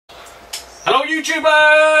Hello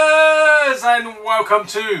YouTubers and welcome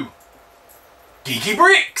to Geeky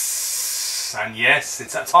Bricks, and yes,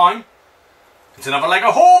 it's that time. It's another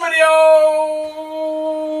Lego haul video,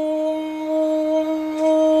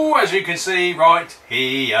 as you can see right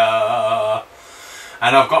here.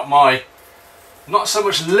 And I've got my, not so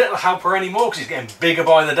much little helper anymore because he's getting bigger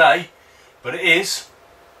by the day, but it is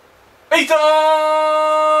Ethan!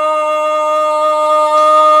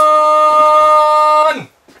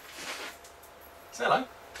 Say hello.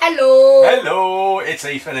 Hello. Hello, it's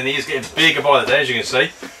Ethan and he is getting bigger by the day, as you can see.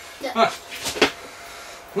 Yeah.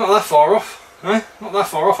 Not that far off, eh? Not that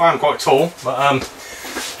far off. I am quite tall, but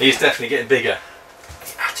he's definitely getting bigger.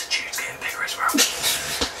 The attitude's getting bigger as well.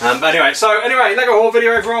 But anyway, Lego haul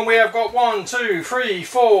video everyone. We have got 1, 2, 3,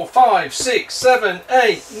 4, 5, 6, 7,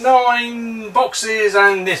 8, 9 boxes,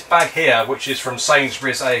 and this bag here, which is from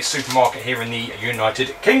Sainsbury's, a supermarket here in the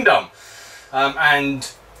United Kingdom.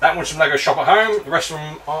 And that one's from Lego Shop at Home. The rest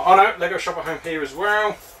from Lego Shop at Home here as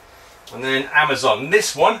well. And then Amazon.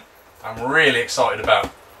 This one I'm really excited about.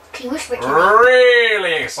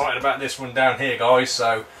 Really excited about this one down here, guys.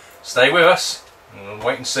 So stay with us and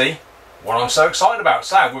wait and see what I'm so excited about.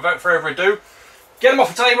 So without further ado, get them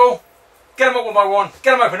off the table, get them up one by one,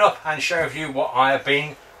 get them open up and show you what I have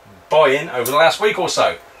been buying over the last week or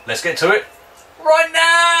so. Let's get to it right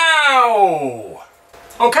now.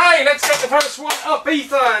 Okay, let's get the first one up,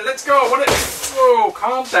 Ethan. Let's go. Whoa,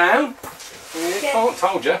 calm down. Yeah,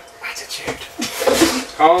 told you. Attitude.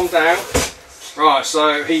 Calm down. Right,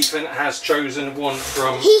 so Ethan has chosen one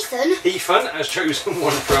from... Ethan has chosen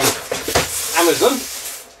one from Amazon.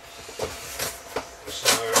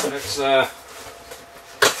 So let's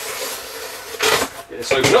get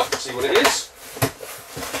this opened up, see what it is.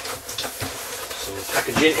 Some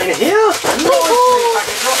packaging in here. Nicely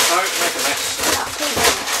packaged up. Don't make a mess.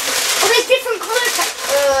 Oh, there's different colours.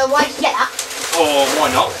 Why did you get that? Oh, why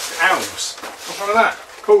not? It's owls. What's wrong with that?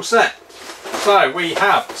 Cool set. So we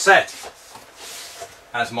have set,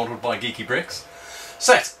 as modelled by Geeky Bricks,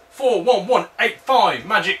 set 41185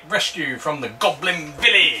 Magic Rescue from the Goblin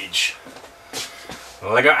Village.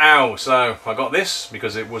 Lego Owl. So I got this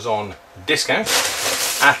because it was on discount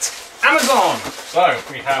at Amazon. So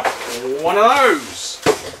we have one of those.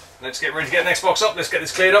 Let's get ready to get the next box up. Let's get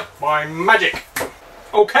this cleared up by magic.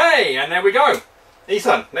 Okay, and there we go.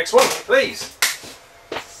 Ethan, next one, please.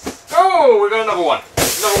 Oh, we've got another one.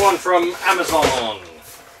 Another one from Amazon.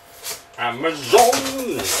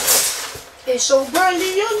 Amazon! It's so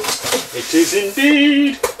brilliant! It is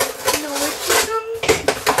indeed! No, it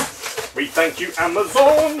isn't! We thank you,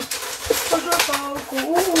 Amazon!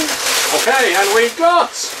 Okay, and we've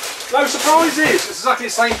got no surprises! It's exactly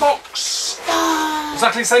the same box!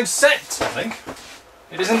 Exactly the same set, I think.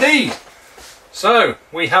 It is indeed! So,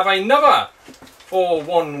 we have another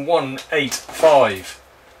 41185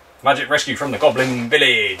 Magic Rescue from the Goblin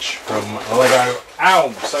Village from Lego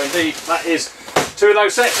Owl. So indeed, that is two of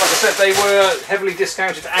those sets. Like I said, they were heavily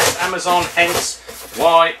discounted at Amazon, hence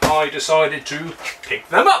why I decided to pick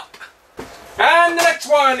them up. And the next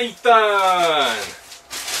one, Ethan!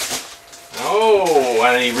 Oh,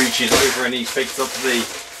 and he reaches over and he picks up the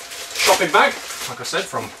shopping bag, like I said,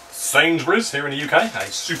 from Sainsbury's here in the UK,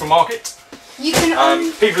 a supermarket. You can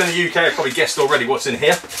only... people in the UK have probably guessed already what's in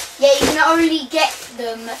here. Yeah, you can only get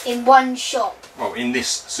them in one shop. Well, in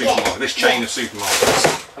this supermarket, this chain of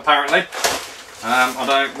supermarkets, apparently.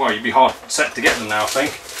 Well, you'd be hard set to get them now, I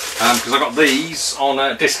think. Because I got these on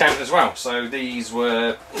discount as well. So these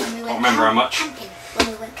were, I can't remember how much. When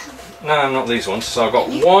we went camping. No, not these ones. So I've got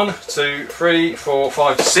 1, 2, 3, 4,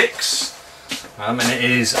 5, 6. And it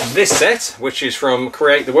is this set, which is from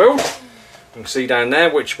Create the World. You can see down there,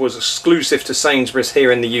 which was exclusive to Sainsbury's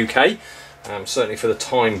here in the UK, certainly for the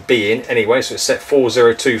time being anyway. So it's set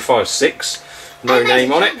 40256, no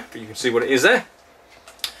name on it, but you can see what it is there.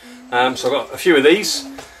 So I've got a few of these.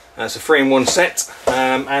 It's a 3-in-1 set,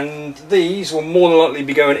 and these will more than likely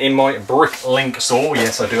be going in my Bricklink store.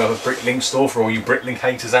 Yes, I do have a Bricklink store for all you Bricklink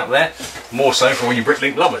haters out there, more so for all you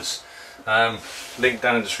Bricklink lovers. Link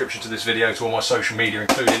down in the description to this video to all my social media,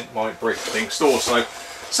 including my Bricklink store. So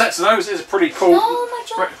sets of those is a pretty cool.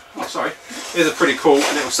 Is a pretty cool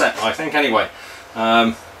little set, I think. Anyway,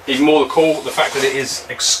 even more the fact that it is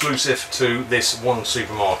exclusive to this one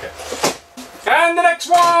supermarket. And the next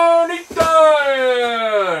one,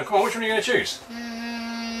 Ethan! Come on, which one are you going to choose?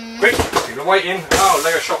 Quick, people are waiting. Oh,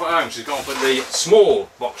 Lego Shop at Home. She's gone for the small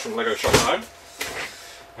box from Lego Shop at Home.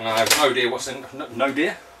 And I have no idea what's in. No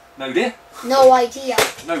idea. No idea. No idea.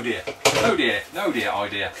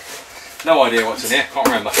 No idea what's in here. Can't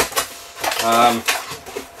remember.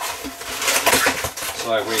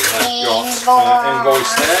 So we have got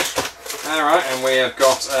invoice there. Alright, and we have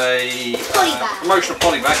got a promotional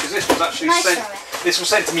poly bag, because this was actually this was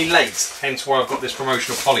sent to me late, hence why I've got this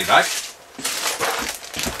promotional poly bag.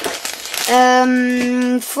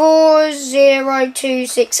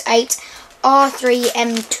 40268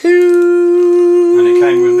 R3M2. And it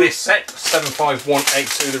came with this set,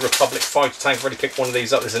 75182, the Republic Fighter Tank. I've already picked one of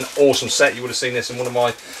these up. This is an awesome set. You would have seen this in one of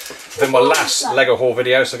my last Lego haul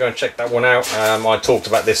videos, so go and check that one out. I talked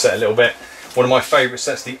about this set a little bit. One of my favourite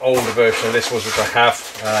sets, the older version of this was, which I have.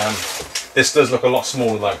 This does look a lot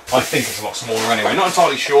smaller though. I think it's a lot smaller anyway. Not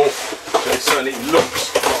entirely sure, but it certainly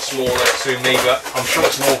looks a lot smaller to me, but I'm sure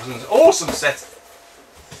it's an awesome set.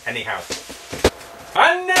 Anyhow.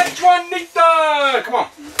 And next one, Nita! Come on.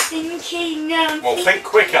 Well, think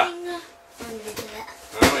quicker. Oh,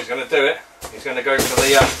 he's going to do it. He's going to go for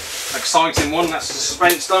the exciting one. That's the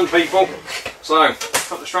suspense done, people. So,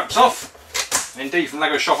 put the straps off. Indeed, from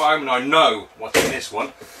Lego Shop at Home, and I know what's in this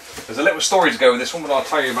one. There's a little story to go with this one, but I'll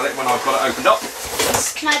tell you about it when I've got it opened up.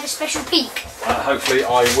 Can I have a special peek? Hopefully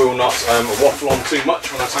I will not waffle on too much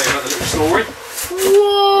when I tell you about the little story.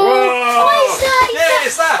 Whoa! Whoa! What is that? Yeah,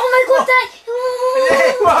 it's that! Oh my god, that!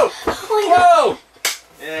 Yeah, whoa! Oh Whoa!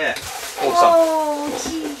 Yeah, awesome. Oh,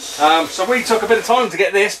 jeez. So we took a bit of time to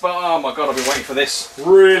get this, but oh my god, I've been waiting for this.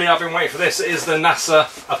 Really, I've been waiting for this. It is the NASA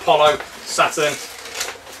Apollo Saturn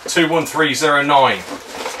 21309.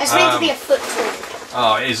 It's meant to be a foot tall.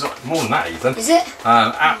 Oh, it is more than that even. Is it?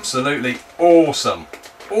 Absolutely awesome.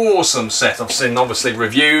 Awesome set. I've seen obviously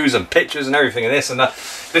reviews and pictures and everything of this, and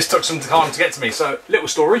this took some time to get to me. So, little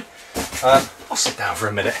story. I'll sit down for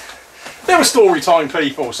a minute. Little story time,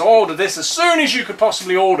 people. So I ordered this as soon as you could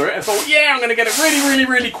possibly order it, and thought, yeah, I'm going to get it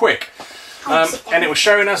really quick. And it was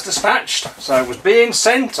showing as dispatched, so it was being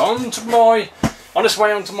sent on its way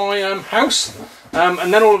onto my house,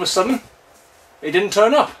 and then all of a sudden it didn't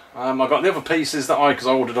turn up. I got the other pieces because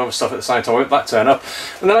I ordered other stuff at the same time, that turned up,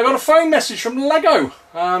 and then I got a phone message from Lego.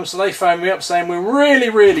 So they phoned me up saying, we're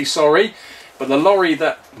really sorry, but the lorry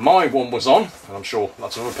that my one was on, and I'm sure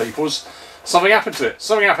lots of other people's, something happened to it.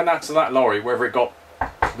 Something happened to that lorry, whether it got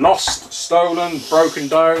lost, stolen, broken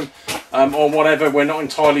down, or whatever, we're not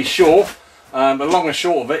entirely sure. But long and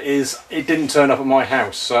short of it is, it didn't turn up at my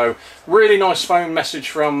house. So, really nice phone message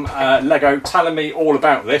from Lego telling me all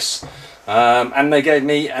about this. And they gave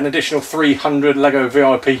me an additional 300 Lego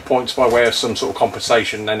VIP points by way of some sort of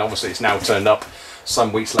compensation. And obviously it's now turned up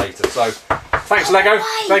some weeks later. So, thanks Lego.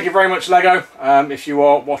 Thank you very much Lego. If you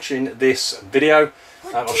are watching this video.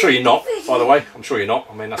 I'm sure you're not, by the way. I'm sure you're not.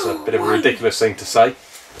 I mean, that's a bit of a ridiculous thing to say.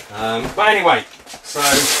 But anyway, so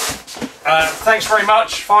thanks very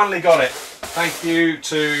much. Finally got it. Thank you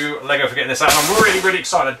to Lego for getting this out. I'm really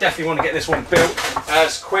excited. I definitely want to get this one built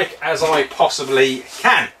as quick as I possibly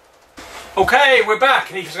can. Okay, we're back.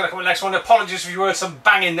 And Ethan's going to come with the next one. Apologies if you heard some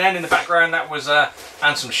banging then in the background. That was,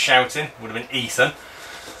 and some shouting. Would have been Ethan.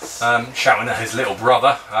 Shouting at his little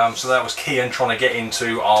brother. So that was Kian trying to get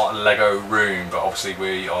into our Lego room, but obviously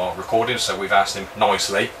we are recording, so we've asked him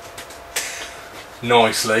nicely. No,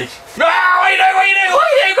 what are you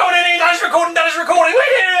doing? Going in here? That is recording.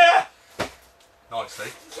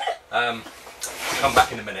 Nicely. Come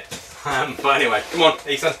back in a minute. But anyway, come on,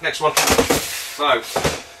 Ethan. Next one. So,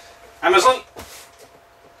 Amazon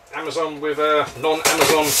with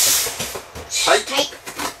non-Amazon tape.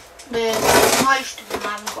 Most of them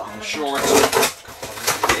I haven't got on. I'm sure it's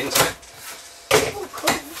get into it. Oh,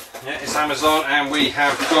 cool. Yeah, it's Amazon, and we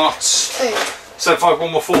have got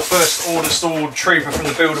 75114 first order stored trooper from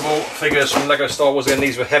the buildable figures from Lego Star Wars. Again,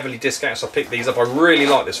 these were heavily discounted, so I picked these up. I really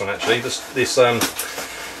like this one actually. The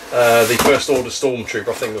first order stormtrooper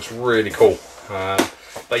I think looks really cool.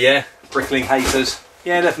 But yeah, Brickling haters.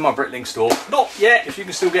 Yeah, they're from my Brickling store. Not yet. If you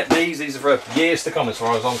can still get these are for years to come as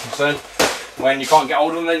far as I'm concerned. When you can't get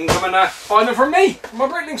hold of them, then you can come and buy them from me, from my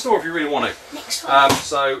Brickling store, if you really want to. Next one.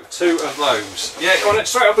 So, 2 of those. Yeah, go on it,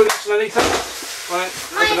 straight up with the next one, Ethan. Right,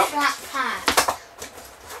 open up. Flat pack.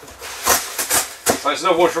 So, it's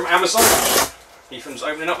another one from Amazon. Ethan's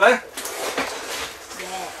opening up there.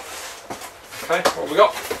 Yeah. Okay, what have we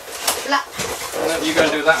got? Flat pack. You go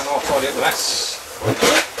and do that, and I'll tidy up the mess.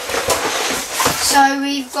 So,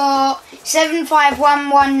 we've got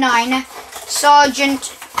 75119,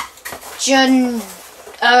 Sergeant John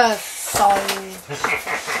I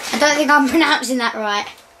don't think I'm pronouncing that right.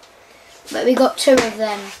 But we got 2 of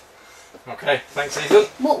them. Okay, thanks Ethan.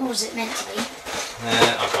 What was it meant to be?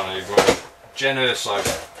 I can't even. Jen Urso.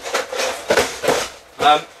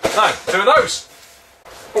 No, 2 of those.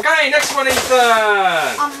 Okay, next one Ethan.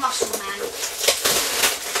 I'm Muscle Man.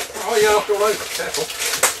 Oh yeah, knocked all over. Careful.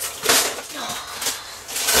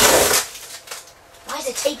 Why is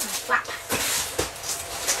the tape on the flat pack?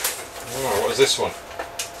 Right, was this one? I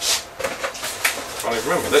can't even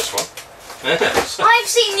remember this one. Yes. I've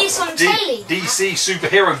seen this on telly. DC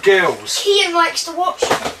Superhero Girls. Ian likes to watch it.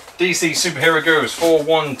 DC Superhero Girls 4,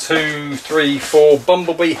 1, 2, 3, 4.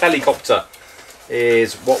 Bumblebee Helicopter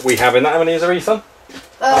is what we have in that. How many is there, Ethan?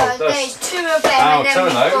 There's 2 of them, and then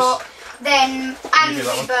we've got then Angry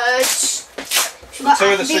Birds. Two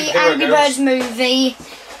of the Angry Birds movie.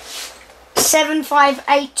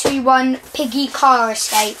 75821 Piggy Car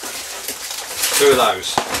Escape. 2 of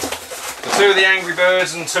those. The 2 of the Angry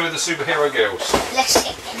Birds and 2 of the Superhero Girls. Let's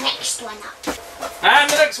get the next one up. And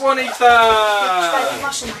the next one, Ethan! Let's go to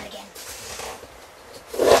Muscle Man again.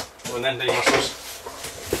 Well, and then do your muscles.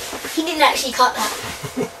 He didn't actually cut that.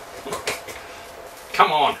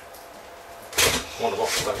 Come on! One of the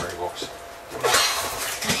boxes, don't worry, box.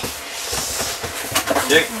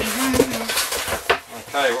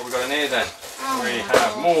 Okay, what we got in here then? We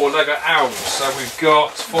have more Lego Elves. So we've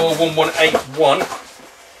got 41181.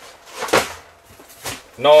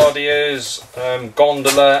 Nadia's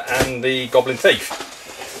Gondola and the Goblin Thief.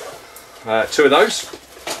 2 of those,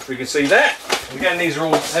 we can see there. Again, these are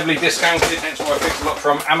all heavily discounted, hence why I picked them up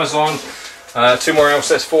from Amazon. 2 more elf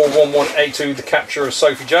sets, 41182, The Capture of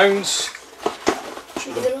Sophie Jones.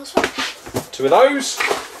 2 of those.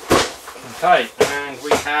 Okay, and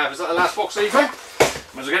we have, is that the last box, Ethan?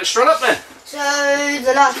 Might as well get it straight up then. So,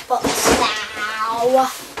 the last box now.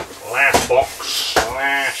 Last box.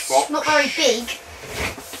 It's not very big,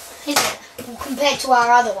 is it? Well, compared to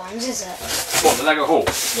our other ones, is it? What, the Lego haul?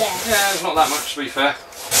 Yeah. Yeah, it's not that much to be fair.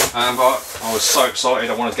 But I was so excited,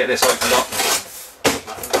 I wanted to get this opened up.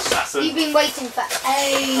 Saturn. You've been waiting for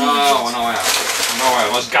ages. Oh, I know I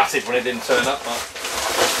have. I was gutted when it didn't turn up, but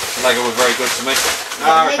Lego were very good to me.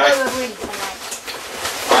 Yeah, Lego were really good.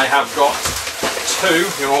 I have got 2,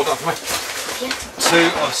 you want to hold up for me? Yeah. 2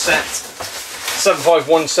 of set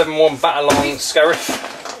 75171 Battleline Scarif,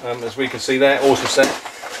 as we can see there, also set.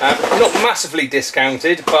 Not massively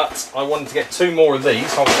discounted, but I wanted to get 2 more of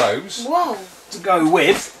these, of those. Whoa. To go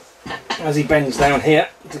with, as he bends down here,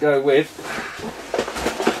 to go with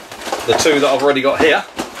the 2 that I've already got here.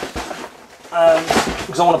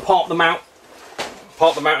 Because I want to part them out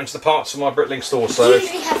into the parts of my Brickling store. So you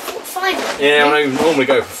usually have 5 of them. yeah, I normally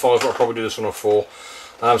go for 5, but I'll probably do this one on 4.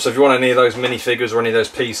 So if you want any of those minifigures or any of those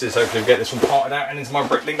pieces, hopefully we'll get this one parted out and into my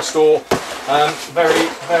Bricklink store very,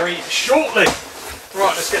 very shortly.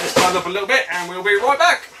 Right, let's get this tied up a little bit and we'll be right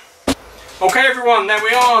back. Okay everyone, there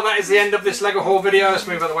we are. That is the end of this Lego haul video. Let's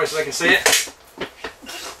move out of the way so they can see it.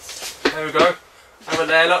 There we go. Over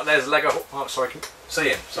there, look, there's Lego. Oh, sorry, I can see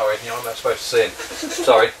him. Sorry, you know, I'm not supposed to see him.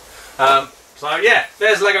 Sorry. So yeah,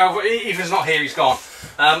 there's Lego. Ethan's not here, he's gone.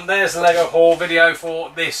 There's the Lego haul video for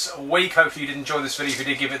this week. Hopefully you did enjoy this video. If you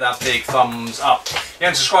did, give it that big thumbs up. If you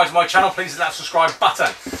haven't subscribed to my channel, please hit that subscribe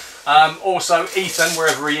button. Also, Ethan,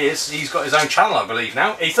 wherever he is, he's got his own channel, I believe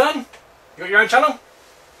now. Ethan? You got your own channel?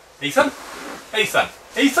 Ethan? Ethan?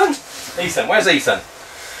 Ethan? Ethan? Where's Ethan?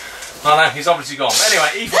 Oh no, he's obviously gone. But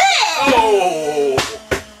anyway, Ethan. Oh!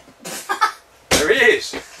 There he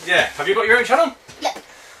is. Yeah. Have you got your own channel? Yep.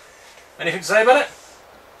 Anything to say about it?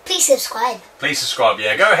 Please subscribe. Please subscribe,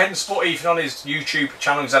 yeah. Go ahead and support Ethan on his YouTube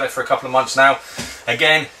channel. He's had it for a couple of months now.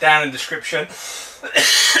 Again, down in the description.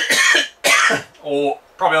 Or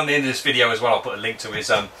probably on the end of this video as well, I'll put a link to his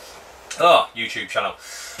YouTube channel.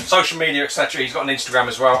 Social media, etc. He's got an Instagram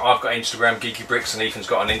as well. I've got Instagram, Geeky Bricks, and Ethan's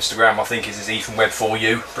got an Instagram. I think it's Ethan Web for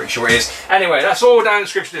you. Pretty sure it is. Anyway, that's all down in the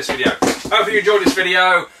description of this video. Hopefully you enjoyed this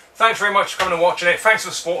video. Thanks very much for coming and watching it. Thanks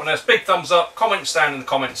for supporting us. Big thumbs up. Comments down in the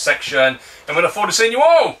comments section. And we look forward to seeing you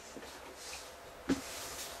all.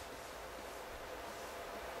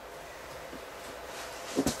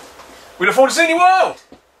 We look forward to seeing you all.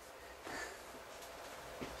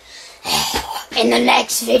 In the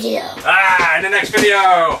next video. In the next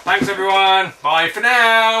video. Thanks everyone. Bye for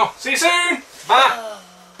now. See you soon. Bye.